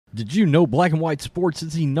Did you know Black and White Sports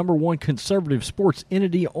is the number one conservative sports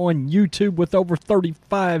entity on YouTube with over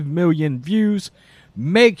 35 million views?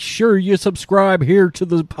 Make sure you subscribe here to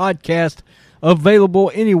the podcast,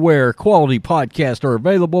 available anywhere quality podcasts are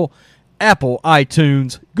available: Apple,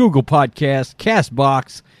 iTunes, Google Podcasts,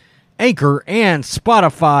 CastBox, Anchor, and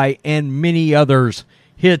Spotify, and many others.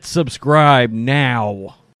 Hit subscribe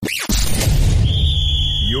now.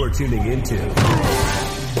 You're tuning into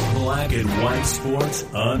Black and White Sports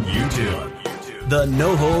on YouTube. The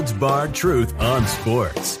no-holds-barred truth on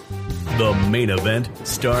sports. The main event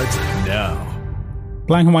starts now.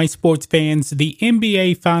 Black and White Sports fans, the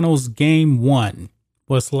NBA Finals Game 1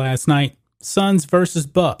 was last night. Suns versus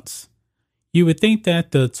Bucks. You would think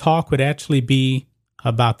that the talk would actually be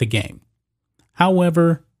about the game.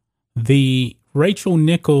 However, the Rachel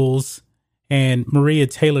Nichols and Maria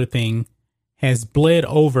Taylor thing has bled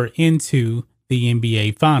over into the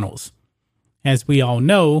NBA Finals. As we all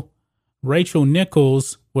know, Rachel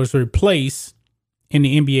Nichols was replaced in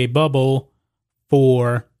the NBA bubble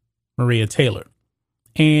for Maria Taylor.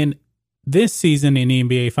 And this season in the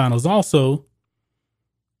NBA Finals also,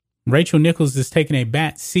 Rachel Nichols is taking a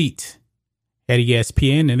back seat at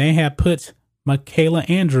ESPN, and they have put Michaela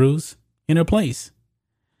Andrews in her place.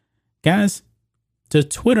 Guys, the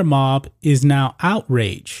Twitter mob is now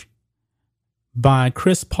outraged by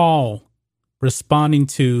Chris Paul responding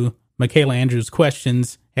to Michaela Andrews'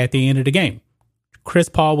 questions at the end of the game. Chris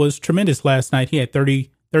Paul was tremendous last night. He had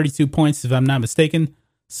 32 points, if I'm not mistaken.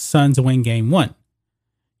 Suns win Game 1.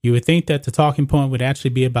 You would think that the talking point would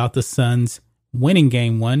actually be about the Suns winning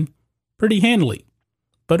Game 1 pretty handily.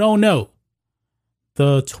 But oh no.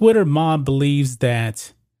 The Twitter mob believes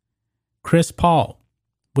that Chris Paul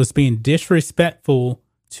was being disrespectful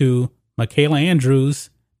to Michaela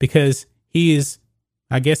Andrews because he is,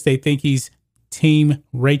 I guess they think he's Team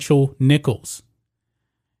Rachel Nichols.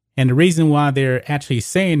 And the reason why they're actually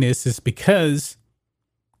saying this is because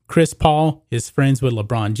Chris Paul is friends with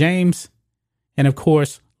LeBron James. And of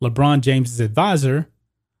course, LeBron James' advisor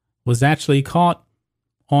was actually caught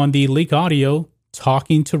on the leak audio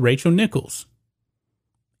talking to Rachel Nichols.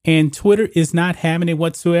 And Twitter is not having it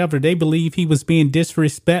whatsoever. They believe he was being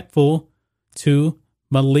disrespectful to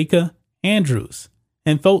Malika Andrews.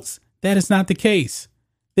 And folks, that is not the case.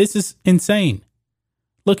 This is insane.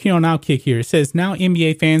 Look here on Outkick here. It says, now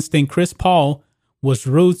NBA fans think Chris Paul was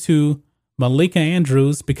rude to Malika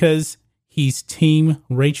Andrews because he's Team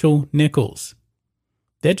Rachel Nichols.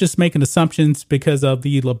 They're just making assumptions because of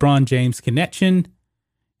the LeBron James connection.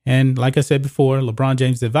 And like I said before, LeBron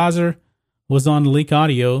James' advisor was on the leak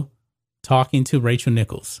audio talking to Rachel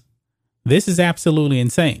Nichols. This is absolutely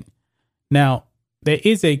insane. Now, there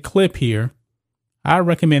is a clip here. I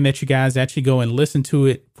recommend that you guys actually go and listen to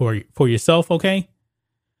it for yourself, okay?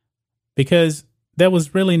 Because there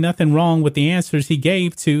was really nothing wrong with the answers he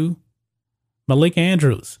gave to Malika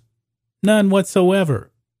Andrews. None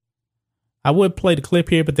whatsoever. I would play the clip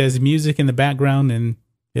here, but there's music in the background and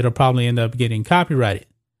it'll probably end up getting copyrighted.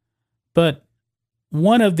 But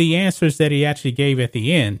one of the answers that he actually gave at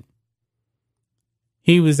the end,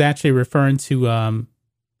 he was actually referring to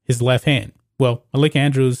his left hand. Well, Malika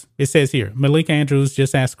Andrews, it says here, Malika Andrews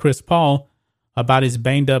just asked Chris Paul about his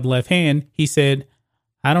banged up left hand. He said,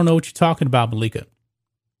 I don't know what you're talking about, Malika.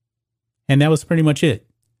 And that was pretty much it.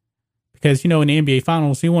 Because, you know, in the NBA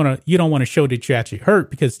Finals, you don't want to show that you're actually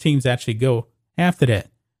hurt because teams actually go after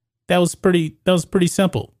that. That was pretty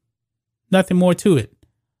simple. Nothing more to it.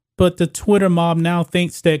 But the Twitter mob now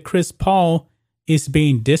thinks that Chris Paul is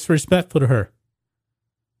being disrespectful to her.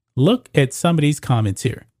 Look at some of these comments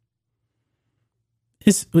here.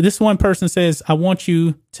 This one person says, I want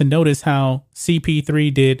you to notice how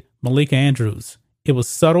CP3 did Malika Andrews. It was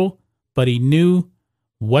subtle, but he knew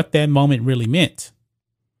what that moment really meant.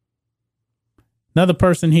 Another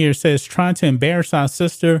person here says, trying to embarrass our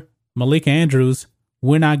sister, Malika Andrews.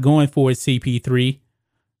 We're not going for it, CP3.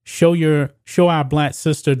 Show our black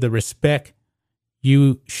sister the respect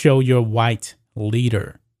you show your white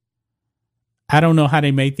leader. I don't know how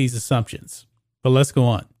they made these assumptions, but let's go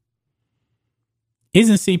on.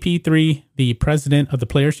 Isn't CP3 the president of the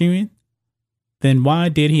Players Union? Then why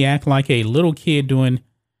did he act like a little kid during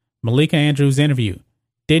Malika Andrews' interview?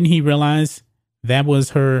 Didn't he realize that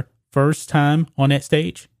was her first time on that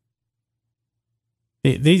stage?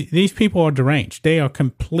 These people are deranged. They are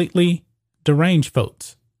completely deranged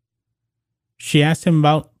folks. She asked him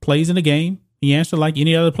about plays in the game. He answered like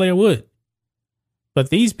any other player would. But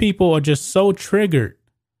these people are just so triggered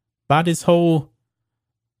by this whole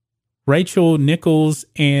Rachel Nichols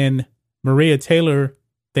and Maria Taylor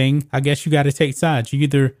thing. I guess you got to take sides. You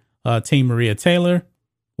either team Maria Taylor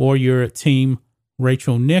or you're team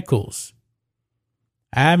Rachel Nichols.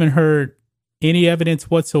 I haven't heard any evidence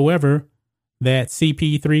whatsoever that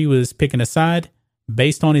CP3 was picking a side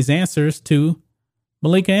based on his answers to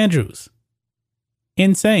Malika Andrews.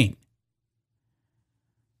 Insane.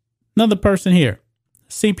 Another person here,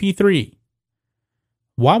 CP3.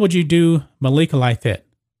 Why would you do Malika like that?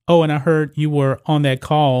 Oh, and I heard you were on that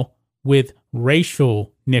call with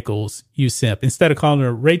Rachel Nichols, USIP. Instead of calling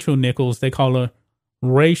her Rachel Nichols, they call her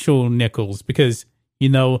Rachel Nichols because, you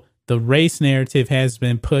know, the race narrative has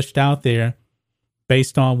been pushed out there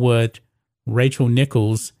based on what Rachel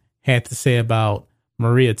Nichols had to say about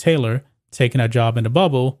Maria Taylor taking her job in the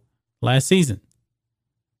bubble last season.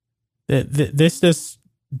 This just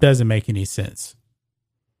doesn't make any sense.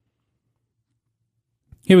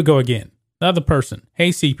 Here we go again. The other person. Hey,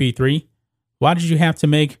 CP3. Why did you have to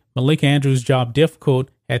make Malika Andrews' job difficult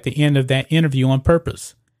at the end of that interview on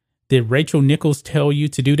purpose? Did Rachel Nichols tell you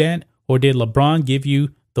to do that? Or did LeBron give you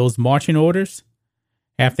those marching orders?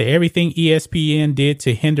 After everything ESPN did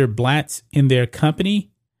to hinder blacks in their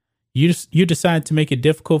company, you decided to make it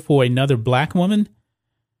difficult for another black woman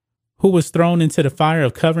who was thrown into the fire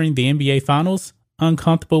of covering the NBA Finals,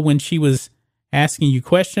 uncomfortable when she was asking you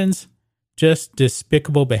questions. Just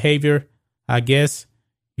despicable behavior. I guess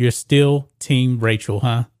you're still Team Rachel,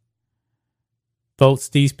 huh? Folks,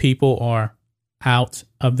 these people are out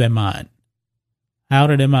of their mind. Out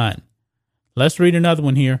of their mind. Let's read another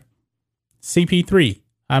one here. CP3,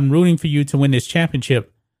 I'm rooting for you to win this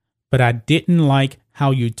championship, but I didn't like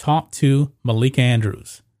how you talked to Malika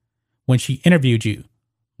Andrews when she interviewed you.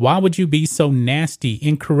 Why would you be so nasty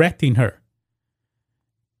in correcting her?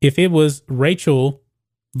 If it was Rachel,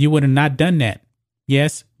 you would have not done that.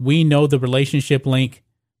 Yes, we know the relationship link.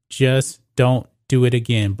 Just don't do it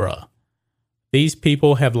again, bruh. These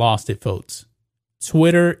people have lost it, folks.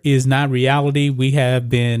 Twitter is not reality. We have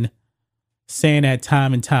been saying that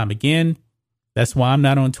time and time again. That's why I'm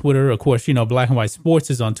not on Twitter. Of course, you know, Black and White Sports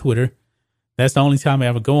is on Twitter. That's the only time I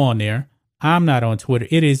ever go on there. I'm not on Twitter.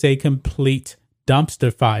 It is a complete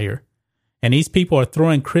dumpster fire. And these people are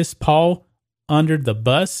throwing Chris Paul under the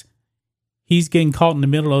bus. He's getting caught in the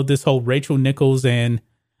middle of this whole Rachel Nichols and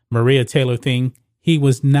Maria Taylor thing. He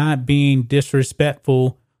was not being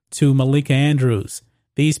disrespectful to Malika Andrews.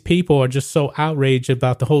 These people are just so outraged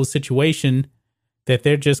about the whole situation that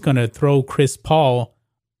they're just going to throw Chris Paul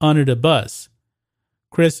under the bus.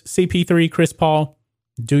 CP3, Chris Paul,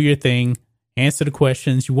 do your thing. Answer the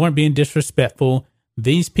questions. You weren't being disrespectful.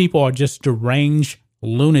 These people are just deranged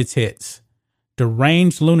lunatics.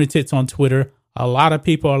 Deranged lunatics on Twitter. A lot of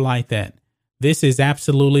people are like that. This is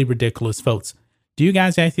absolutely ridiculous, folks. Do you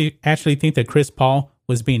guys actually think that Chris Paul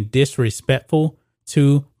was being disrespectful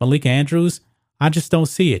to Malika Andrews? I just don't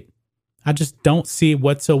see it. I just don't see it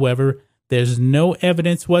whatsoever. There's no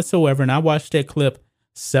evidence whatsoever. And I watched that clip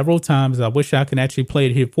several times. I wish I could actually play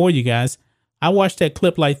it here for you guys. I watched that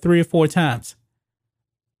clip like 3 or 4 times.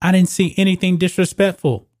 I didn't see anything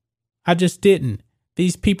disrespectful. I just didn't.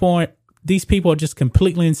 These people are just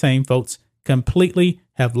completely insane, folks. Completely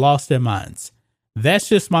have lost their minds. That's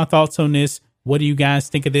just my thoughts on this. What do you guys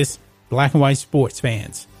think of this, Black and White Sports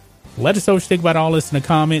fans? Let us know what you think about all this in the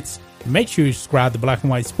comments. Make sure you subscribe to Black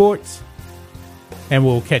and White Sports, and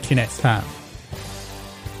we'll catch you next time.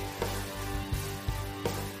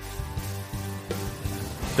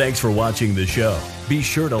 Thanks for watching the show. Be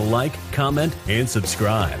sure to like, comment, and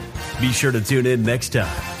subscribe. Be sure to tune in next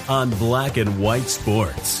time on Black and White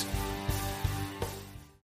Sports.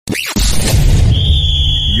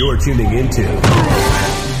 You're tuning into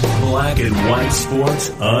Black and White Sports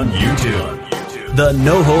on YouTube. The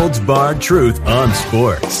no-holds-barred truth on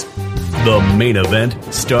sports. The main event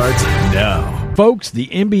starts now. Folks, the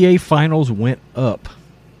NBA Finals went up.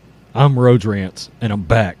 I'm Rhodes Rants, and I'm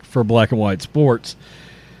back for Black and White Sports.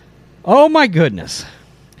 Oh my goodness.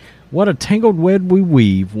 What a tangled web we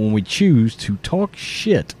weave when we choose to talk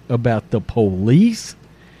shit about the police,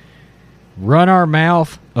 run our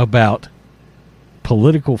mouth about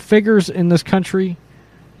political figures in this country,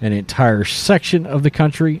 an entire section of the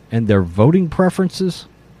country and their voting preferences,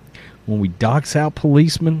 when we dox out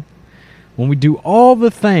policemen, when we do all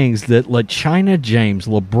the things that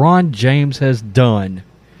LeBron James has done.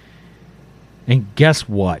 And guess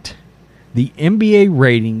what? The NBA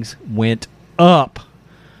ratings went up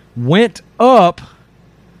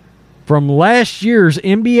from last year's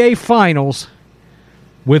NBA Finals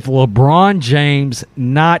with LeBron James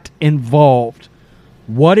not involved.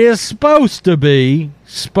 What is supposed to be,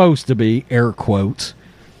 air quotes,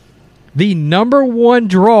 the number one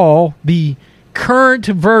draw, the current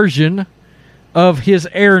version of his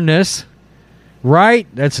airness, right?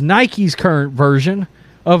 That's Nike's current version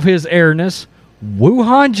of his airness,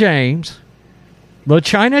 Wuhan James,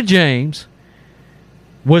 LaChina James,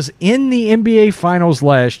 was in the NBA Finals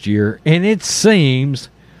last year, and it seems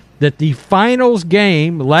that the finals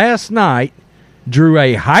game last night drew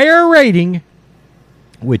a higher rating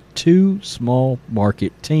with two small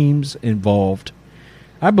market teams involved.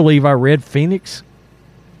 I believe I read Phoenix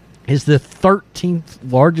is the 13th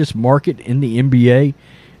largest market in the NBA,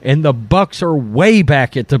 and the Bucks are way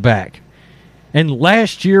back at the back. And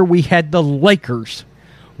last year we had the Lakers.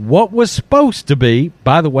 What was supposed to be,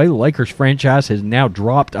 by the way, the Lakers franchise has now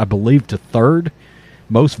dropped, I believe, to third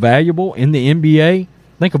most valuable in the NBA.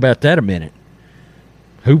 Think about that a minute.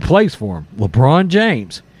 Who plays for him? LeBron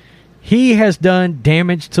James. He has done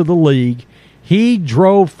damage to the league. He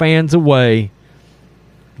drove fans away.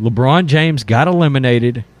 LeBron James got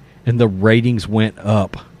eliminated, and the ratings went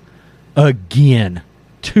up. Again,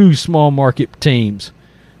 two small market teams.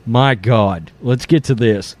 My God. Let's get to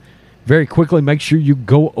this. Very quickly, make sure you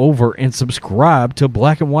go over and subscribe to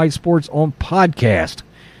Black and White Sports on podcast.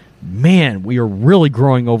 Man, we are really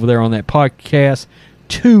growing over there on that podcast.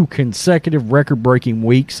 2 consecutive record-breaking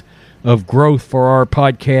weeks of growth for our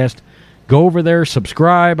podcast. Go over there,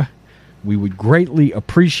 subscribe. We would greatly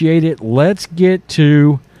appreciate it. Let's get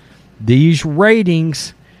to these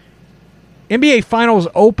ratings. NBA Finals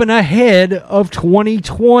open ahead of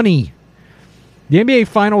 2020. The NBA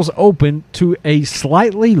Finals opened to a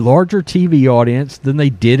slightly larger TV audience than they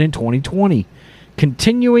did in 2020,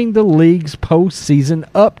 continuing the league's postseason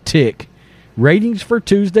uptick. Ratings for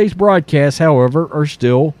Tuesday's broadcast, however, are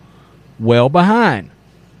still well behind.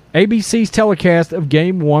 ABC's telecast of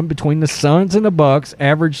Game 1 between the Suns and the Bucks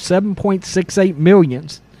averaged 7.68 million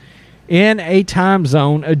in a time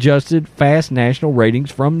zone adjusted fast national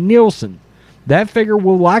ratings from Nielsen. That figure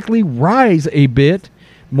will likely rise a bit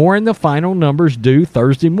more in the final numbers due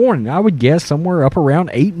Thursday morning. I would guess somewhere up around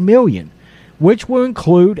 8 million, which will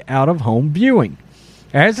include out-of-home viewing.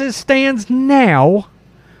 As it stands now,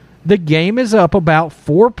 the game is up about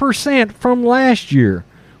 4% from last year,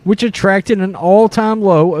 which attracted an all-time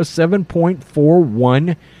low of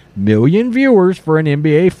 7.41 million viewers for an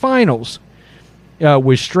NBA Finals.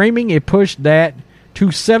 With streaming, it pushed that to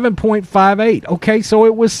 7.58. Okay, so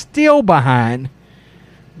it was still behind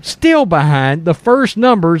the first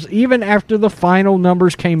numbers even after the final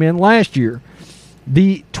numbers came in last year.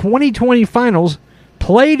 The 2020 Finals,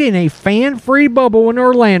 played in a fan-free bubble in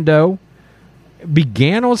Orlando,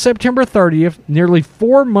 began on September 30th, nearly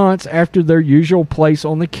 4 months after their usual place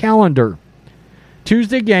on the calendar.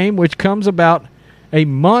 Tuesday game, which comes about a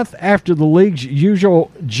month after the league's usual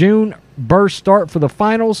June burst start for the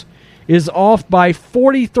finals, is off by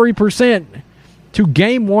 43% to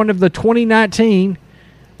Game 1 of the 2019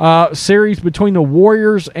 series between the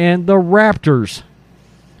Warriors and the Raptors.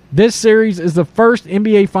 This series is the first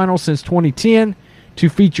NBA Finals since 2010 to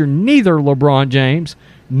feature neither LeBron James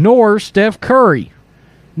nor Steph Curry.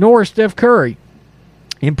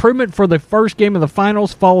 Improvement for the first game of the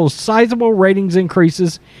Finals follows sizable ratings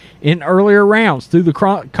increases in earlier rounds. Through the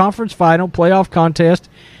conference final playoff contest,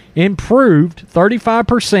 improved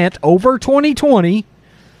 35% over 2020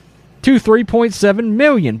 to 3.7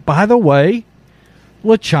 million. By the way,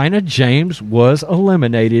 LaChina James was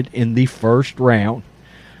eliminated in the first round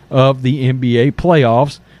of the NBA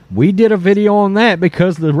playoffs. We did a video on that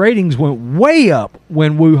because the ratings went way up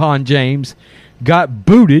when Wuhan James got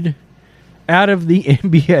booted out of the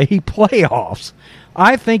NBA playoffs.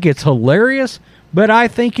 I think it's hilarious, but I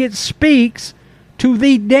think it speaks to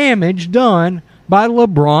the damage done by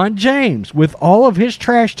LeBron James with all of his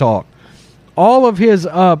trash talk. All of his,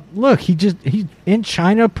 he's in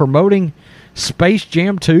China promoting Space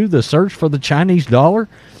Jam 2, the search for the Chinese dollar.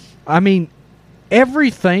 I mean,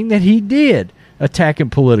 everything that he did, attacking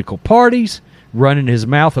political parties, running his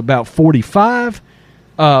mouth about 45.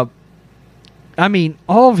 All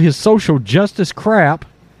of his social justice crap.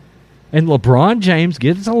 And LeBron James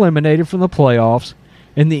gets eliminated from the playoffs,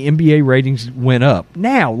 and the NBA ratings went up.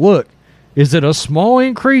 Now, look, is it a small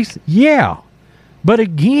increase? Yeah. But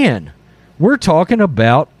again, we're talking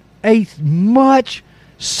about a much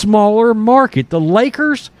smaller market. The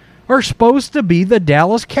Lakers are supposed to be the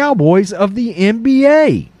Dallas Cowboys of the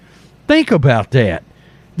NBA. Think about that.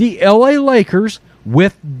 The LA Lakers,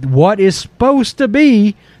 with what is supposed to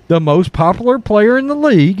be the most popular player in the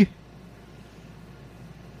league,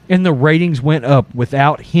 and the ratings went up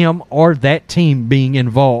without him or that team being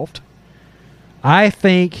involved. I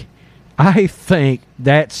think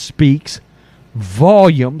that speaks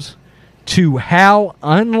volumes to how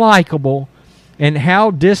unlikable and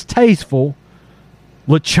how distasteful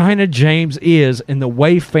LaChina James is and the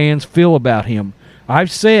way fans feel about him. I've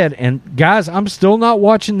said, and guys, I'm still not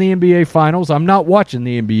watching the NBA Finals. I'm not watching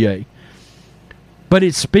the NBA. But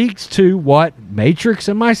it speaks to what Matrix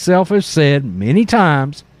and myself have said many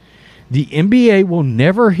times. The NBA will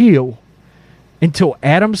never heal until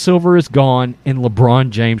Adam Silver is gone and LeBron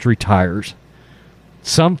James retires.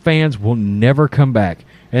 Some fans will never come back.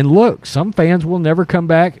 And look, some fans will never come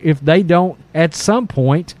back if they don't, at some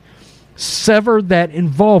point, sever that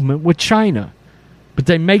involvement with China. But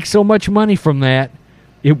they make so much money from that,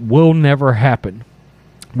 it will never happen.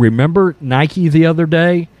 Remember Nike the other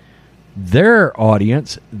day? Their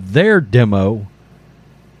audience, their demo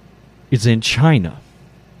is in China.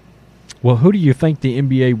 Well, who do you think the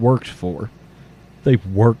NBA works for? They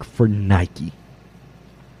work for Nike.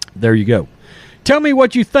 There you go. Tell me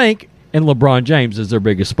what you think, and LeBron James is their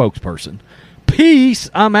biggest spokesperson. Peace.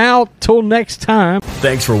 I'm out. Till next time.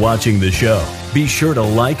 Thanks for watching the show. Be sure to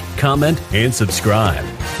like, comment, and subscribe.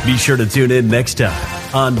 Be sure to tune in next time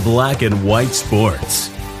on Black and White Sports.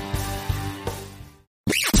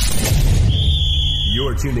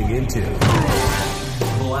 You're tuning into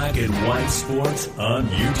Black and White Sports on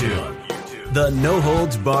YouTube. The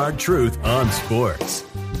no-holds-barred truth on sports.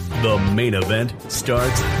 The main event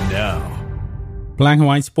starts now. Black and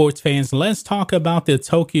white sports fans, let's talk about the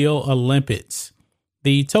Tokyo Olympics.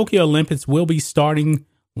 The Tokyo Olympics will be starting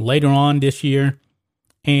later on this year,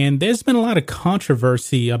 and there's been a lot of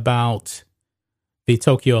controversy about the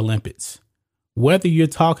Tokyo Olympics. Whether you're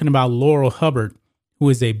talking about Laurel Hubbard, who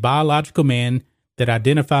is a biological man that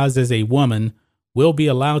identifies as a woman, will be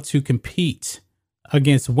allowed to compete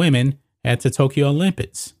against women at the Tokyo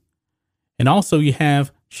Olympics. And also you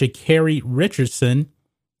have Sha'Carri Richardson,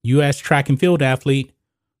 U.S. track and field athlete,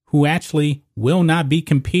 who actually will not be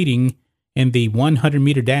competing in the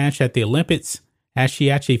 100-meter dash at the Olympics, as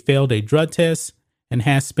she actually failed a drug test and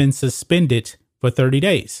has been suspended for 30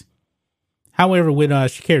 days. However, with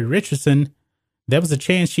Sha'Carri Richardson, there was a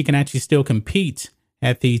chance she can actually still compete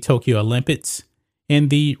at the Tokyo Olympics in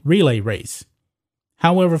the relay race.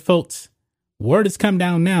 However, folks, word has come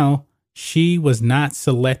down now, she was not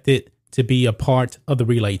selected to be a part of the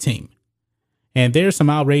relay team. And there's some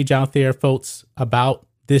outrage out there, folks, about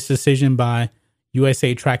this decision by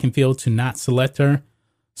USA Track and Field to not select her.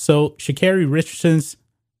 So Sha'Carri Richardson's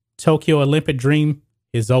Tokyo Olympic dream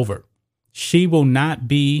is over. She will not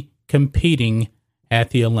be competing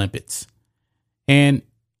at the Olympics. And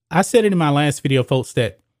I said it in my last video, folks,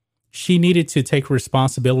 that she needed to take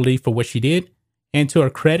responsibility for what she did. And to her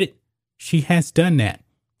credit, she has done that.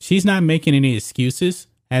 She's not making any excuses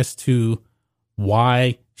as to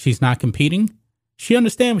why she's not competing. She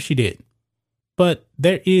understands what she did. But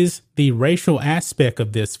there is the racial aspect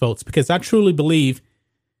of this, folks, because I truly believe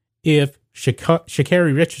if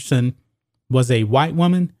Sha'Carri Richardson was a white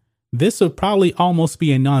woman, this would probably almost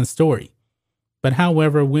be a non-story. But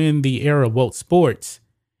however, when the era of woke sports,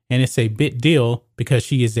 and it's a big deal because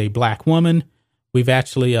she is a black woman, we've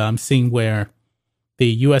actually seen where the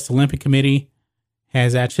U.S. Olympic Committee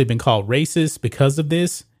has actually been called racist because of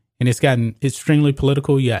this. And it's gotten extremely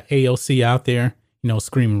political. You got AOC out there,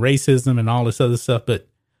 screaming racism and all this other stuff. But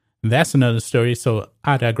that's another story. So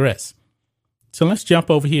I digress. So let's jump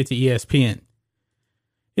over here to ESPN.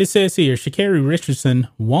 It says here, Sha'Carri Richardson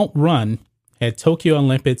won't run at Tokyo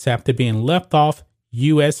Olympics after being left off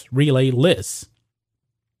U.S. relay lists.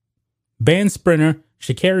 Band sprinter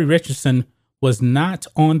Sha'Carri Richardson was not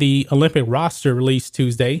on the Olympic roster released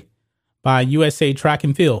Tuesday by USA Track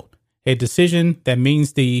and Field, a decision that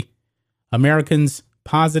means the American's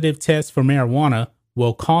positive test for marijuana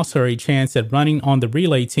will cost her a chance at running on the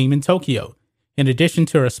relay team in Tokyo, in addition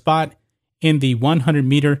to her spot in the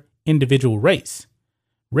 100-meter individual race.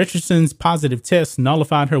 Richardson's positive test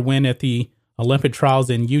nullified her win at the Olympic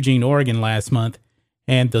trials in Eugene, Oregon last month,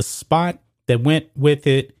 and the spot that went with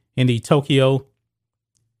it in Tokyo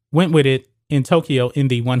in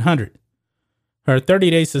the 100. Her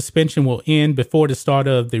 30-day suspension will end before the start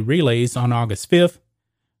of the relays on August 5th,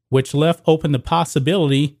 which left open the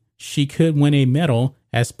possibility she could win a medal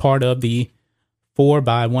as part of the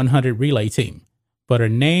 4x100 relay team. But her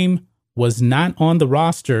name was not on the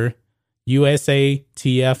roster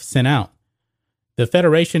USATF sent out. The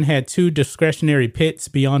federation had 2 discretionary pits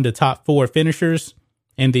beyond the top 4 finishers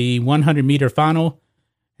in the 100-meter final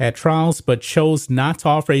at trials, but chose not to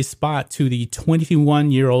offer a spot to the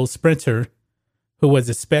 21-year-old sprinter who was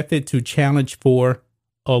expected to challenge for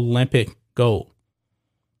Olympic gold.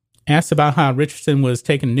 Asked about how Richardson was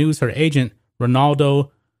taking news, her agent,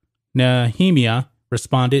 Ronaldo Nahimia,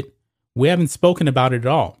 responded, "We haven't spoken about it at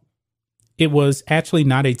all. It was actually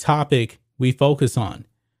not a topic we focus on."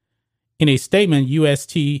 In a statement,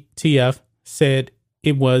 USTF said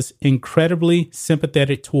it was incredibly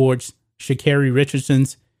sympathetic towards Sha'Carri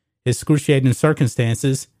Richardson's excruciating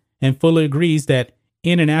circumstances and fully agrees that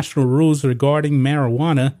international rules regarding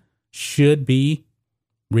marijuana should be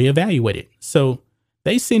reevaluated. So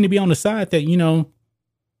they seem to be on the side that,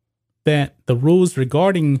 that the rules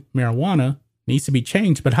regarding marijuana needs to be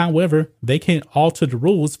changed. But however, they can't alter the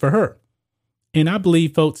rules for her. And I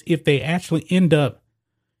believe, folks, if they actually end up,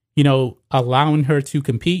 allowing her to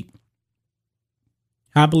compete,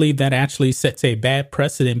 I believe that actually sets a bad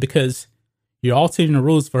precedent because you're altering the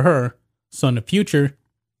rules for her. So in the future,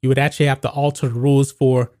 you would actually have to alter the rules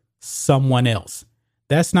for someone else.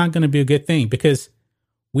 That's not going to be a good thing because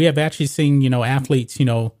we have actually seen, athletes,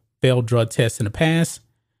 fail drug tests in the past.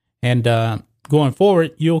 And going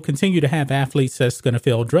forward, you'll continue to have athletes that's going to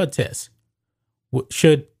fail drug tests.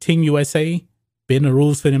 Should Team USA bend the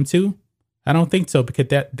rules for them too? I don't think so, because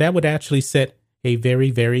that would actually set a very,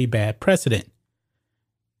 very bad precedent.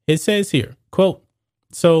 It says here, quote,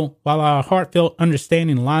 "So while our heartfelt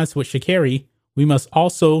understanding lies with Sha'Carri, we must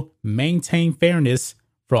also maintain fairness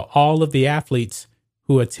for all of the athletes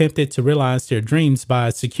who attempted to realize their dreams by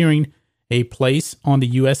securing a place on the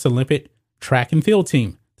U.S. Olympic track and field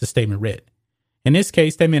team," the statement read. In this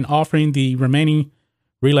case, they meant offering the remaining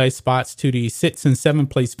relay spots to the 6th and 7th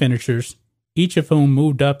place finishers, each of whom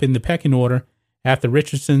moved up in the pecking order after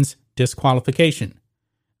Richardson's disqualification.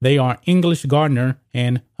 They are English Gardner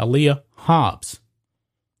and Aaliyah Hobbs.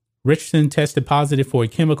 Richardson tested positive for a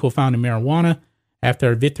chemical found in marijuana after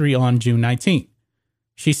her victory on June 19th.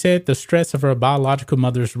 She said the stress of her biological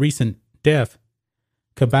mother's recent death,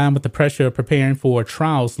 combined with the pressure of preparing for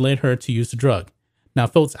trials, led her to use the drug. Now,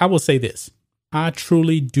 folks, I will say this. I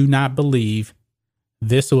truly do not believe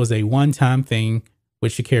this was a one-time thing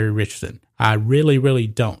with Sha'Carri Richardson. I really, really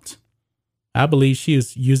don't. I believe she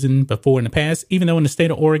was using before in the past, even though in the state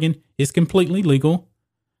of Oregon, it's completely legal.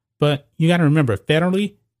 But you got to remember,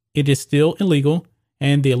 federally, it is still illegal.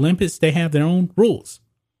 And the Olympics, they have their own rules.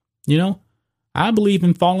 I believe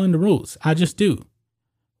in following the rules. I just do.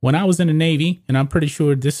 When I was in the Navy, and I'm pretty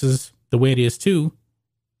sure this is the way it is too,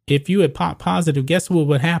 if you had popped positive, guess what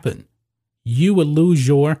would happen? You would lose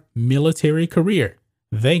your military career.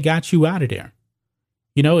 They got you out of there.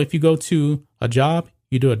 If you go to a job,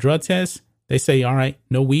 you do a drug test, they say, all right,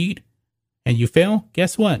 no weed, and you fail,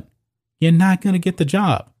 guess what? You're not going to get the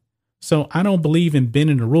job. So I don't believe in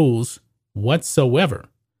bending the rules whatsoever.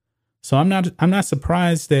 So I'm not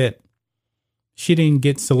surprised that she didn't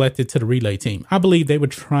get selected to the relay team. I believe they were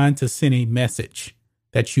trying to send a message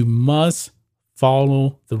that you must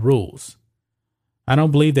follow the rules. I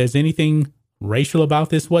don't believe there's anything racial about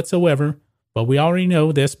this whatsoever, but we already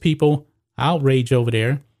know there's people outraged over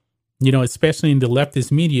there, especially in the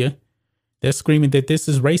leftist media. They're screaming that this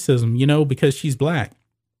is racism, because she's black.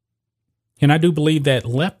 And I do believe that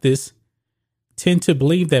leftists tend to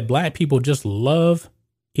believe that black people just love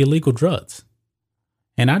illegal drugs.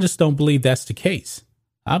 And I just don't believe that's the case.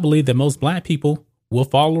 I believe that most black people will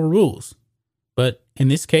follow rules. But in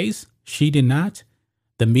this case, she did not.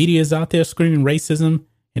 The media is out there screaming racism,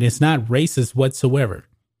 and it's not racist whatsoever.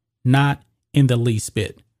 Not in the least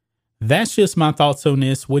bit. That's just my thoughts on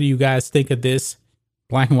this. What do you guys think of this?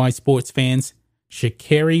 Black and white sports fans,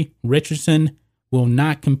 Sha'Carri Richardson will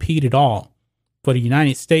not compete at all for the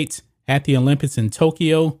United States at the Olympics in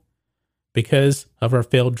Tokyo because of her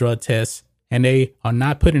failed drug tests, and they are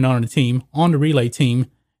not putting her on the relay team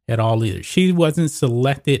at all either. She wasn't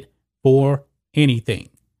selected for anything.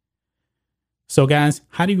 So guys,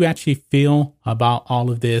 how do you actually feel about all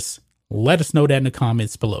of this? Let us know that in the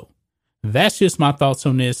comments below. That's just my thoughts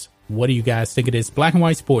on this. What do you guys think of this? Black and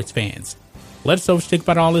white sports fans, let us know what you think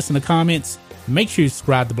about all this in the comments. Make sure you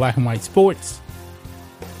subscribe to Black and White Sports,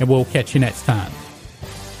 and we'll catch you next time.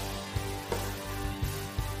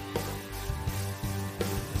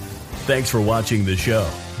 Thanks for watching the show.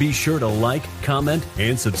 Be sure to like, comment,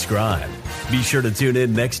 and subscribe. Be sure to tune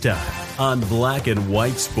in next time on Black and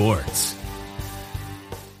White Sports.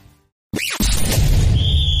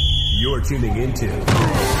 You're tuning into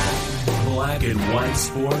Black and White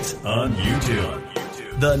Sports on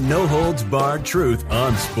YouTube. The no-holds-barred truth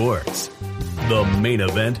on sports. The main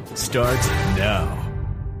event starts now.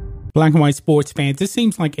 Black and white sports fans, it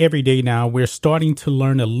seems like every day now we're starting to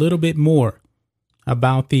learn a little bit more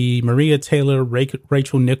about the Maria Taylor,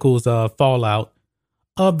 Rachel Nichols fallout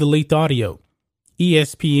of the leaked audio.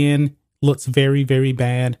 ESPN looks very, very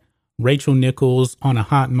bad. Rachel Nichols on a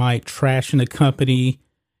hot mic trashing the company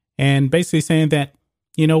and basically saying that,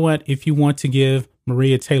 you know what, if you want to give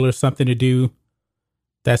Maria Taylor something to do,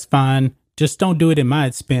 that's fine. Just don't do it at my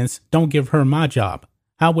expense. Don't give her my job.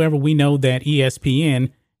 However, we know that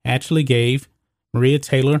ESPN actually gave Maria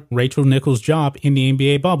Taylor, Rachel Nichols' job in the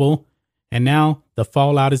NBA bubble, and now the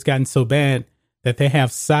fallout has gotten so bad that they have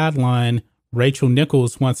sidelined Rachel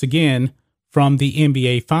Nichols once again from the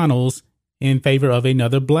NBA Finals in favor of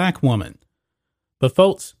another black woman. But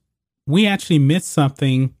folks, we actually missed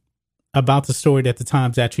something about the story that the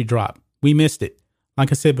Times actually dropped. We missed it.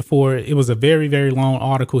 Like I said before, it was a very, very long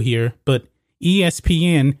article here, but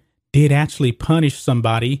ESPN did actually punish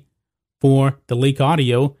somebody for the leak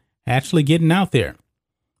audio actually getting out there.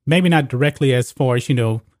 Maybe not directly as far as,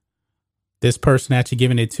 this person actually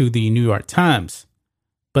giving it to the New York Times,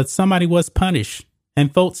 but somebody was punished.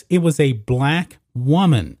 And folks, it was a black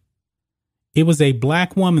woman. It was a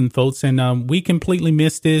black woman, folks, and we completely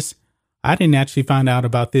missed this. I didn't actually find out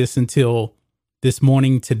about this until this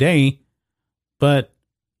morning today, but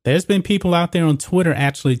there's been people out there on Twitter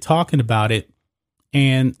actually talking about it,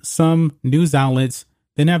 and some news outlets,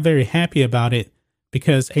 they're not very happy about it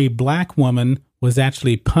because a black woman was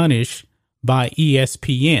actually punished by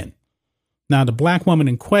ESPN. Now, the black woman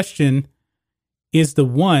in question is the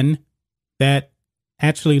one that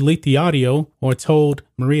actually leaked the audio or told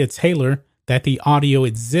Maria Taylor that the audio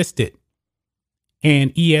existed.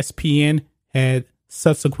 And ESPN had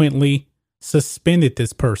subsequently suspended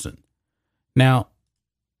this person. Now,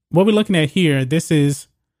 what we're looking at here, this is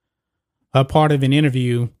a part of an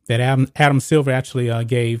interview that Adam Silver actually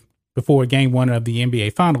gave before Game 1 of the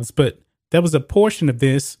NBA Finals. But there was a portion of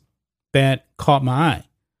this that caught my eye.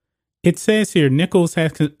 It says here, Nichols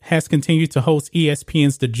has continued to host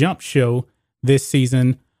ESPN's The Jump Show this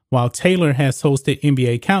season, while Taylor has hosted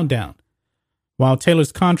NBA Countdown. While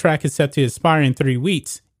Taylor's contract is set to expire in 3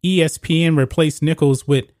 weeks, ESPN replaced Nichols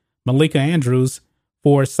with Malika Andrews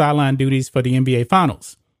for sideline duties for the NBA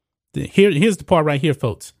Finals. Here's the part right here,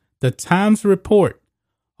 folks. The Times report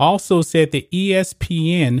also said that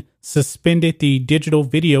ESPN suspended the digital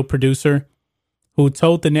video producer who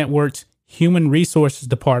told the network's human resources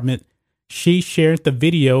department she shared the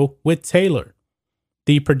video with Taylor.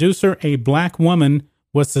 The producer, a black woman,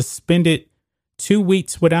 was suspended 2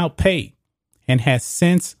 weeks without pay and has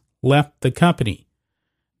since left the company.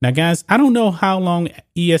 Now, guys, I don't know how long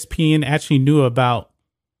ESPN actually knew about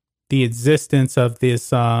the existence of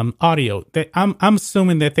this audio. I'm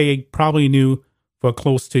assuming that they probably knew for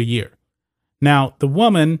close to a year. Now, the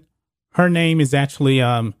woman, her name is actually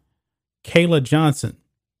Kayla Johnson.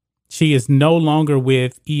 She is no longer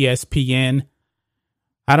with ESPN.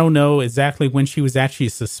 I don't know exactly when she was actually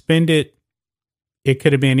suspended. It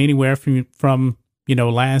could have been anywhere from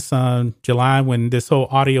last July when this whole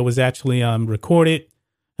audio was actually recorded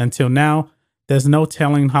until now. There's no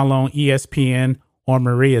telling how long ESPN or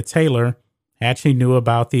Maria Taylor actually knew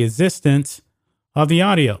about the existence of the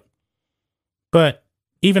audio. But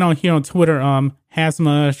even on here on Twitter,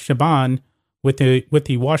 Hazma Shaban with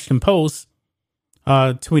the Washington Post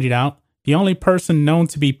tweeted out, the only person known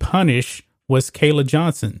to be punished was Kayla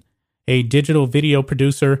Johnson, a digital video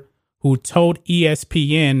producer who told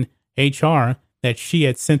ESPN HR that she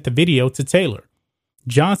had sent the video to Taylor.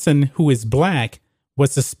 Johnson, who is black,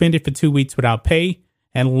 was suspended for 2 weeks without pay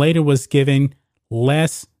and later was given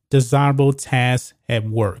less desirable tasks at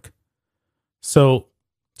work. So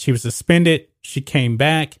she was suspended, she came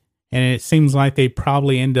back, and it seems like they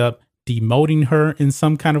probably end up demoting her in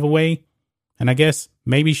some kind of a way. And I guess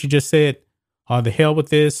maybe she just said, oh, the hell with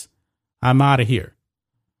this, I'm out of here.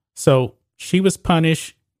 So she was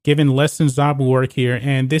punished, given less than desirable work here,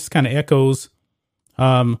 and this kind of echoes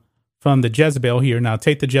from the Jezebel here. Now,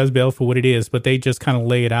 take the Jezebel for what it is, but they just kind of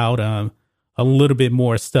lay it out a little bit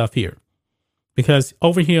more stuff here. Because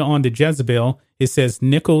over here on the Jezebel, it says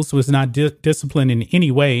Nichols was not disciplined in any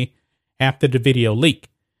way after the video leak.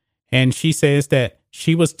 And she says that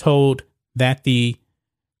she was told that the,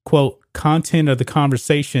 quote, content of the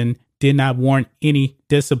conversation did not warrant any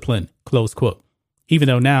discipline, close quote. Even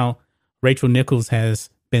though now Rachel Nichols has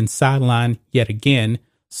been sidelined yet again.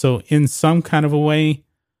 So in some kind of a way,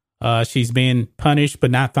 she's been punished,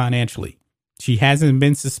 but not financially. She hasn't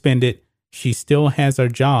been suspended. She still has her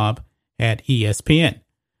job at ESPN.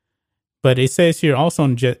 But it says here also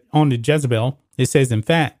on the Jezebel, it says, in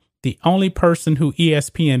fact, the only person who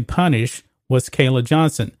ESPN punished was Kayla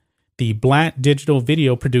Johnson, the black digital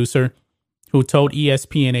video producer who told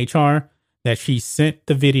ESPN HR that she sent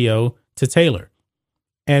the video to Taylor.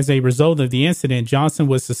 As a result of the incident, Johnson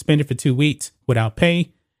was suspended for 2 weeks without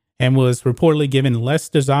pay and was reportedly given less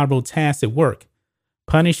desirable tasks at work,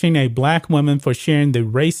 punishing a black woman for sharing the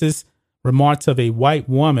racist remarks of a white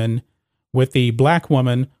woman with the black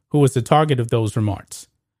woman who was the target of those remarks.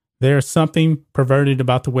 There's something perverted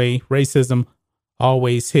about the way racism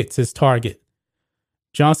always hits its target.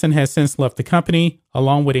 Johnson has since left the company,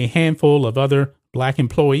 along with a handful of other black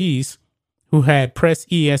employees who had pressed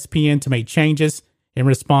ESPN to make changes in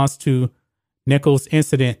response to Nichols'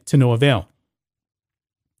 incident to no avail.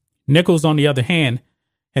 Nichols, on the other hand,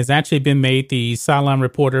 has actually been made the sideline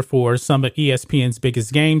reporter for some of ESPN's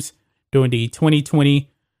biggest games during the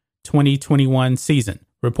 2020-2021 season,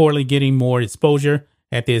 reportedly getting more exposure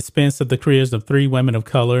at the expense of the careers of 3 women of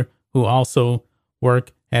color who also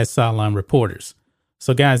work as sideline reporters.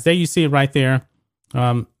 So, guys, there you see it right there.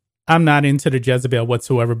 I'm not into the Jezebel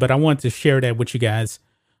whatsoever, but I wanted to share that with you guys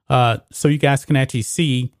so you guys can actually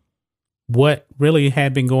see what really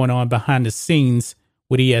had been going on behind the scenes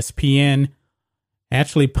with ESPN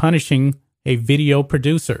actually punishing a video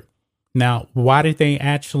producer. Now, why did they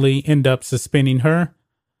actually end up suspending her?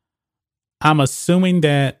 I'm assuming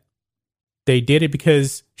that they did it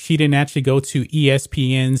because she didn't actually go to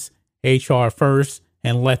ESPN's HR first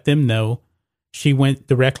and let them know. She went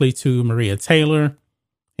directly to Maria Taylor,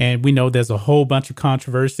 and we know there's a whole bunch of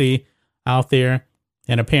controversy out there.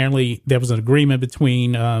 And apparently there was an agreement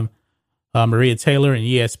between Maria Taylor and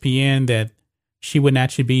ESPN that she wouldn't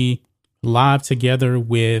actually be live together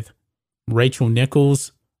with Rachel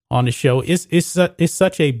Nichols on the show. It's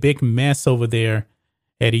such a big mess over there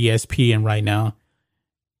at ESPN right now.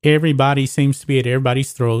 Everybody seems to be at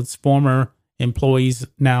everybody's throats. Former employees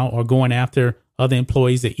now are going after other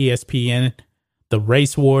employees at ESPN. The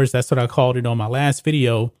race wars, that's what I called it on my last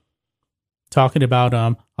video, talking about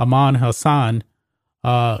Aman Hassan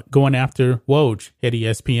going after Woj at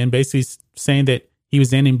ESPN, basically saying that he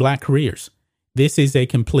was ending black careers. This is a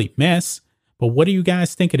complete mess. But what do you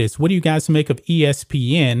guys think of this? What do you guys make of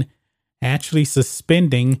ESPN actually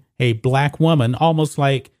suspending a black woman, almost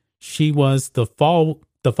like she was the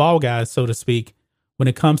fall guy, so to speak, when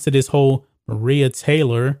it comes to this whole Maria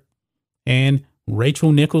Taylor and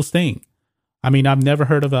Rachel Nichols thing? I mean, I've never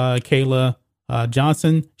heard of Kayla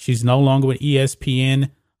Johnson. She's no longer with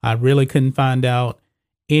ESPN. I really couldn't find out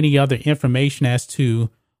any other information as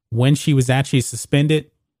to when she was actually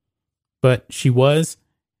suspended, but she was,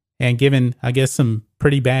 and given, I guess, some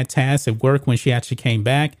pretty bad tasks at work when she actually came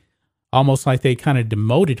back, almost like they kind of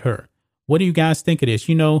demoted her. What do you guys think of this?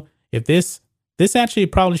 You know, if this actually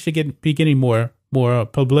probably should be getting more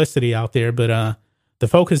publicity out there, but the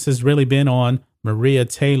focus has really been on Maria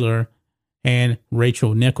Taylor and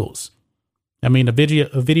Rachel Nichols. I mean, a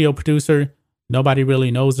video producer, nobody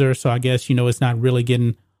really knows her, so I guess, you know, it's not really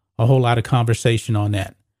getting a whole lot of conversation on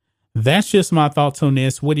that. That's just my thoughts on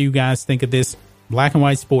this. What do you guys think of this, Black and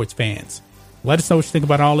White Sports fans? Let us know what you think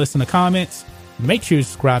about all this in the comments. Make sure you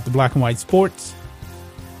subscribe to Black and White Sports,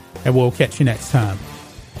 and we'll catch you next time.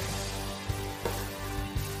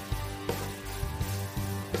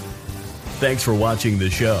 Thanks for watching the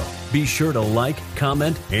show. Be sure to like,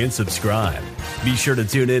 comment, and subscribe. Be sure to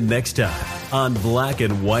tune in next time on Black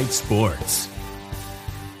and White Sports.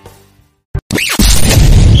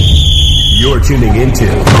 You're tuning into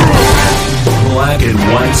Black and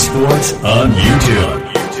White Sports on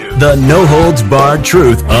YouTube. The no-holds-barred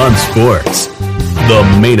truth on sports.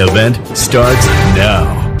 The main event starts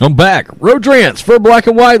now. I'm back. Rodrance for Black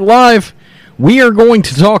and White Live. We are going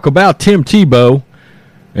to talk about Tim Tebow,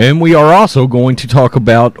 and we are also going to talk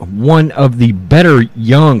about one of the better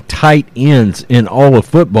young tight ends in all of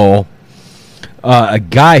football, a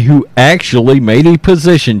guy who actually made a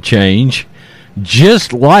position change,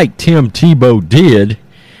 just like Tim Tebow did.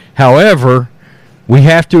 However, we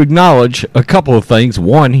have to acknowledge a couple of things.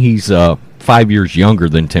 One, he's 5 years younger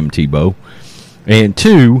than Tim Tebow. And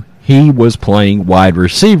two, he was playing wide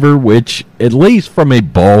receiver, which, at least from a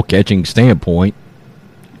ball-catching standpoint,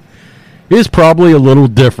 is probably a little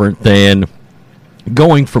different than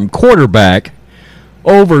going from quarterback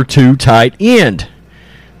over to tight end.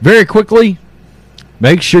 Very quickly,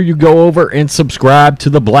 make sure you go over and subscribe to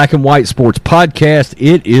the Black and White Sports Podcast.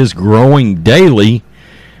 It is growing daily.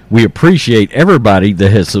 We appreciate everybody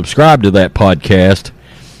that has subscribed to that podcast.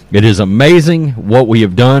 It is amazing what we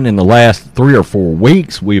have done in the last 3 or 4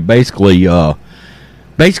 weeks. We basically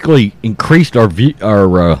increased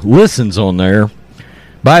our listens on there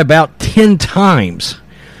by about 10 times.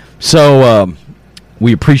 So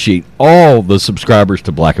we appreciate all the subscribers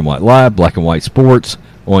to Black and White Live, Black and White Sports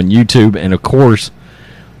on YouTube, and of course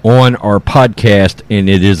on our podcast, and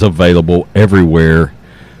it is available everywhere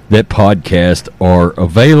that podcasts are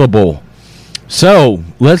available. So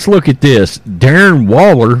let's look at this. Darren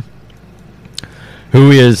Waller,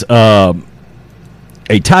 who is a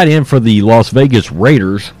tight end for the Las Vegas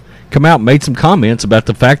Raiders, come out and made some comments about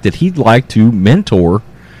the fact that he'd like to mentor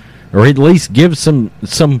or at least give some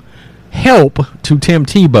help to Tim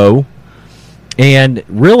Tebow. And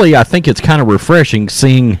really, I think it's kind of refreshing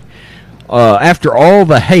seeing after all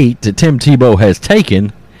the hate that Tim Tebow has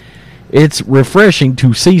taken, it's refreshing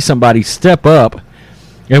to see somebody step up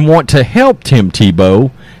and want to help Tim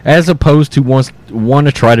Tebow as opposed to want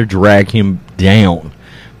to try to drag him down.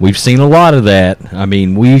 We've seen a lot of that. I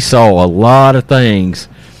mean, we saw a lot of things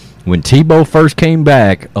when Tebow first came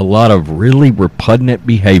back, a lot of really repugnant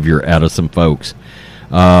behavior out of some folks,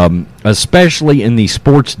 especially in the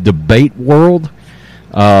sports debate world.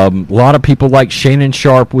 A lot of people like Shannon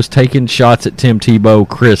Sharp was taking shots at Tim Tebow.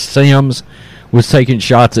 Chris Sims was taking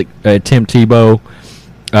shots at Tim Tebow.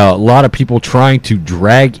 A lot of people trying to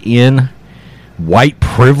drag in white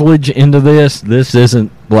privilege into this. This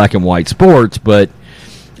isn't black and white sports, but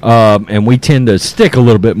and we tend to stick a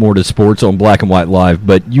little bit more to sports on Black and White Live,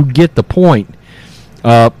 but you get the point.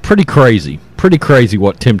 Pretty crazy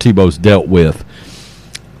what Tim Tebow's dealt with.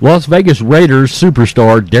 Las Vegas Raiders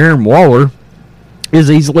superstar Darren Waller is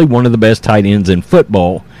easily one of the best tight ends in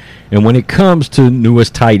football. And when it comes to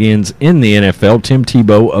newest tight ends in the NFL, Tim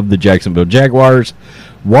Tebow of the Jacksonville Jaguars,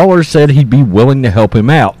 Waller said he'd be willing to help him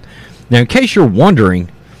out. Now, in case you're wondering,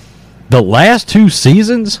 the last 2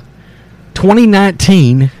 seasons,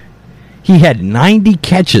 2019, he had 90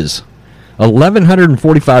 catches,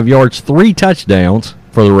 1,145 yards, 3 touchdowns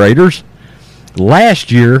for the Raiders.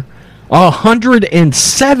 Last year,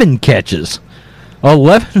 107 catches,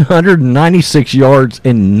 1,196 yards,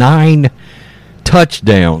 and 9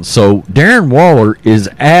 touchdowns. So Darren Waller is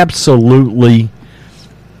absolutely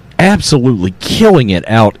killing it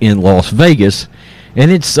out in Las Vegas.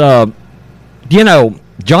 And it's, John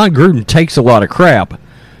Gruden takes a lot of crap.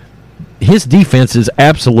 His defense is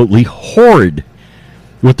absolutely horrid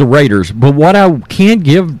with the Raiders. But what I can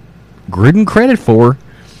give Gruden credit for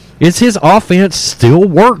is his offense still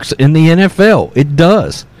works in the NFL. It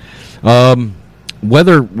does.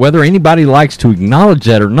 Whether anybody likes to acknowledge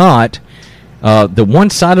that or not, the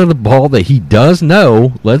one side of the ball that he does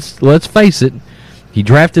know, let's face it, he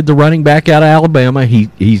drafted the running back out of Alabama.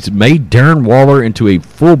 He's made Darren Waller into a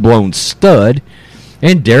full-blown stud,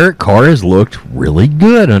 and Derek Carr has looked really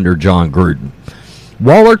good under John Gruden.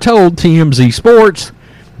 Waller told TMZ Sports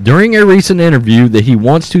during a recent interview that he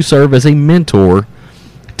wants to serve as a mentor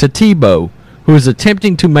to Tebow, who is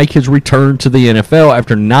attempting to make his return to the NFL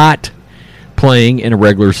after not playing in a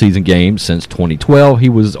regular season game since 2012. He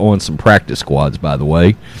was on some practice squads, by the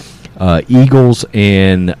way. Eagles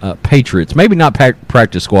and Patriots. Maybe not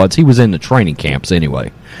practice squads. He was in the training camps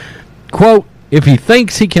anyway. Quote, "If he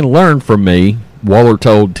thinks he can learn from me," Waller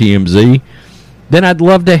told TMZ, "then I'd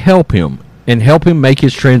love to help him and help him make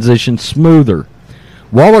his transition smoother."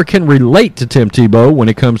 Waller can relate to Tim Tebow when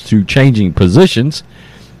it comes to changing positions.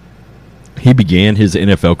 He began his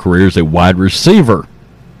NFL career as a wide receiver.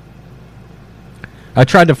 "I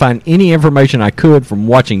tried to find any information I could from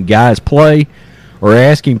watching guys play or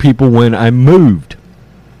asking people when I moved.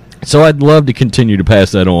 So I'd love to continue to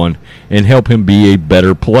pass that on and help him be a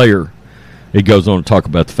better player." It goes on to talk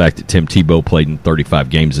about the fact that Tim Tebow played in 35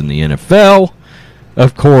 games in the NFL.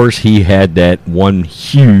 Of course, he had that one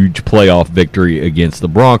huge playoff victory against the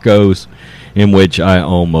Broncos, in which I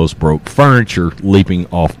almost broke furniture leaping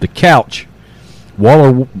off the couch.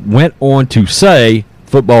 Waller went on to say,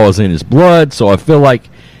 "Football is in his blood, so I feel like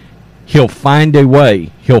he'll find a way.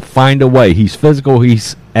 He'll find a way. He's physical,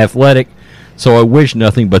 he's athletic, so I wish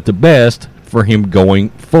nothing but the best for him going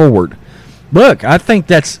forward." Look, I think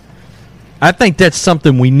that's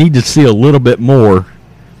something we need to see a little bit more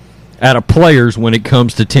out of players when it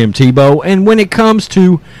comes to Tim Tebow and when it comes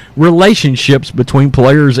to relationships between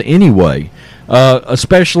players anyway,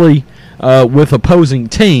 especially with opposing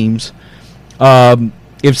teams.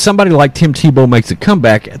 If somebody like Tim Tebow makes a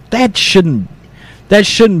comeback, that shouldn't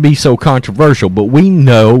be so controversial. But we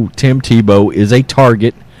know Tim Tebow is a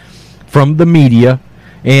target from the media,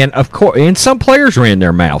 and of course, and some players ran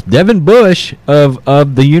their mouth. Devin Bush of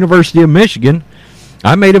the University of Michigan,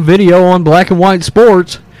 I made a video on Black and White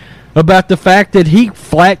Sports about the fact that he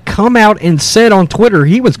flat come out and said on Twitter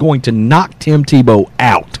he was going to knock Tim Tebow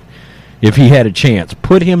out if he had a chance,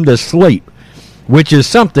 put him to sleep, which is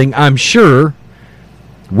something I'm sure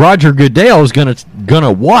Roger Goodell is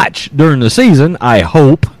gonna watch during the season, I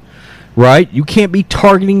hope, right? You can't be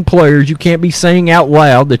targeting players. You can't be saying out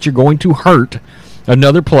loud that you're going to hurt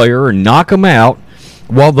another player and knock them out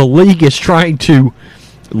while the league is trying to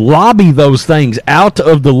lobby those things out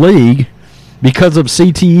of the league because of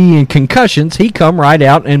CTE and concussions. He come right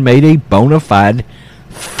out and made a bona fide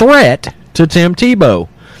threat to Tim Tebow.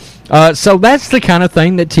 So that's the kind of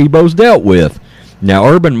thing that Tebow's dealt with. Now,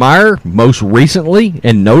 Urban Meyer, most recently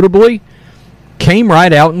and notably, came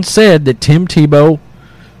right out and said that Tim Tebow,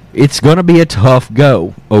 it's going to be a tough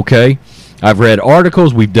go, okay? I've read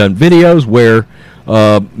articles. We've done videos where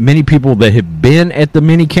many people that have been at the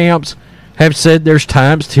mini camps have said there's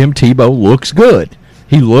times Tim Tebow looks good.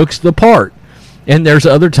 He looks the part. And there's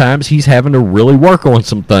other times he's having to really work on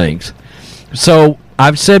some things. So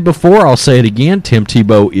I've said before, I'll say it again, Tim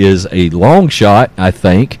Tebow is a long shot, I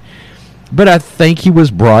think. But I think he was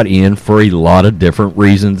brought in for a lot of different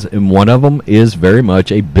reasons, and one of them is very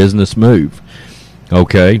much a business move.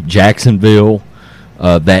 Okay, Jacksonville,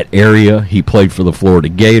 that area, he played for the Florida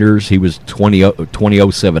Gators. He was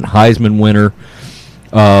 2007 Heisman winner.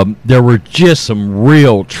 There were just some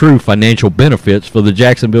real, true financial benefits for the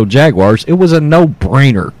Jacksonville Jaguars. It was a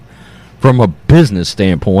no-brainer from a business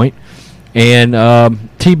standpoint. And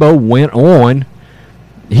Tebow went on.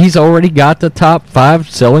 He's already got the top 5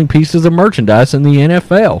 selling pieces of merchandise in the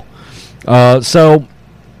NFL. So,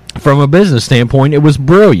 from a business standpoint, it was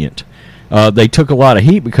brilliant. They took a lot of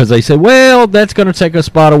heat because they said, well, that's going to take a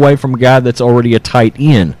spot away from a guy that's already a tight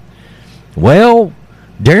end. Well,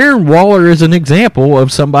 Darren Waller is an example of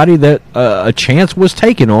somebody that a chance was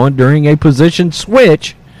taken on during a position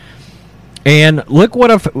switch. And look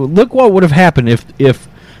what would have happened if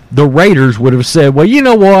the Raiders would have said, well, you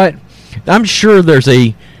know what? I'm sure there's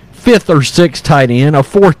a 5th or 6th tight end, a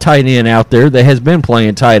 4th tight end out there that has been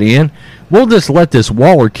playing tight end. We'll just let this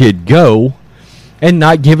Waller kid go and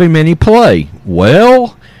not give him any play.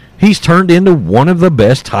 Well, he's turned into one of the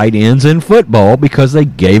best tight ends in football because they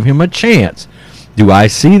gave him a chance. Do I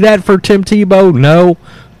see that for Tim Tebow? No.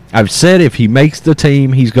 I've said if he makes the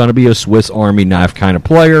team, he's going to be a Swiss Army knife kind of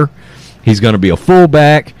player. He's going to be a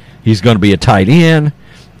fullback. He's going to be a tight end.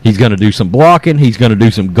 He's going to do some blocking. He's going to do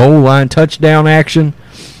some goal line touchdown action.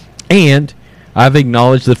 And I've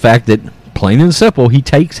acknowledged the fact that, plain and simple, he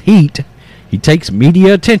takes heat. He takes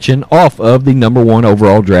media attention off of the number 1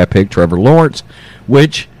 overall draft pick, Trevor Lawrence,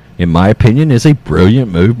 which, in my opinion, is a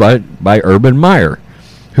brilliant move by Urban Meyer,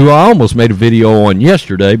 who I almost made a video on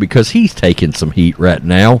yesterday because he's taking some heat right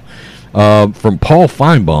now from Paul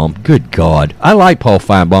Feinbaum. Good God. I like Paul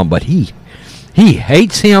Feinbaum, but he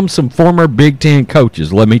hates him, some former Big Ten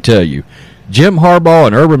coaches, let me tell you. Jim Harbaugh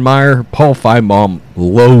and Urban Meyer, Paul Feinbaum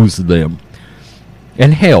loathes them.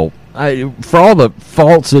 And hell, for all the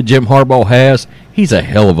faults that Jim Harbaugh has, he's a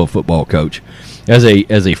hell of a football coach. As a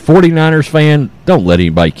 49ers fan, don't let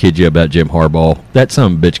anybody kid you about Jim Harbaugh. That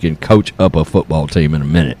son of a bitch can coach up a football team in a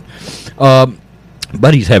minute.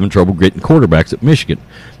 But he's having trouble getting quarterbacks at Michigan.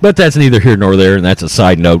 But that's neither here nor there, and that's a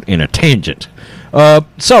side note and a tangent.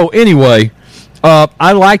 So anyway,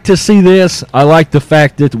 I like to see this. I like the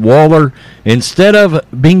fact that Waller, instead of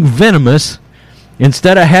being venomous,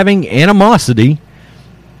 instead of having animosity,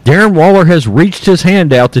 Darren Waller has reached his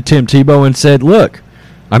hand out to Tim Tebow and said, look,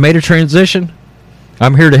 I made a transition.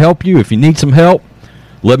 I'm here to help you. If you need some help,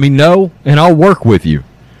 let me know, and I'll work with you.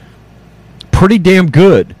 Pretty damn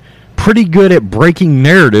good. Pretty good at breaking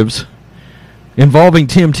narratives involving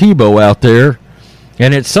Tim Tebow out there.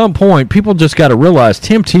 And at some point, people just got to realize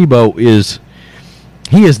Tim Tebow is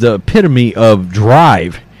the epitome of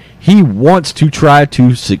drive. He wants to try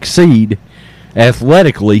to succeed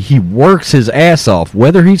athletically. He works his ass off.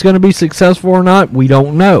 Whether he's going to be successful or not, we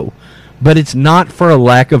don't know. But it's not for a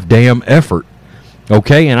lack of damn effort.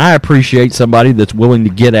 Okay, and I appreciate somebody that's willing to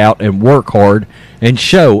get out and work hard and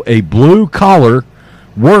show a blue-collar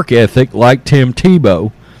work ethic like Tim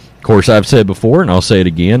Tebow. Of course, I've said before, and I'll say it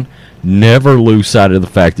again, never lose sight of the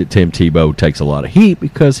fact that Tim Tebow takes a lot of heat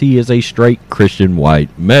because he is a straight Christian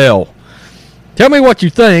white male. Tell me what you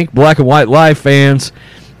think, Black and White Live fans.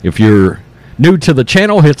 If you're new to the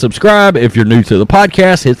channel, hit subscribe. If you're new to the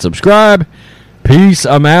podcast, hit subscribe. Peace.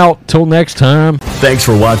 I'm out. Till next time. Thanks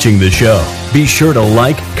for watching the show. Be sure to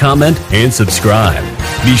like, comment, and subscribe.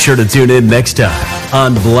 Be sure to tune in next time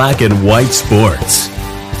on Black and White Sports.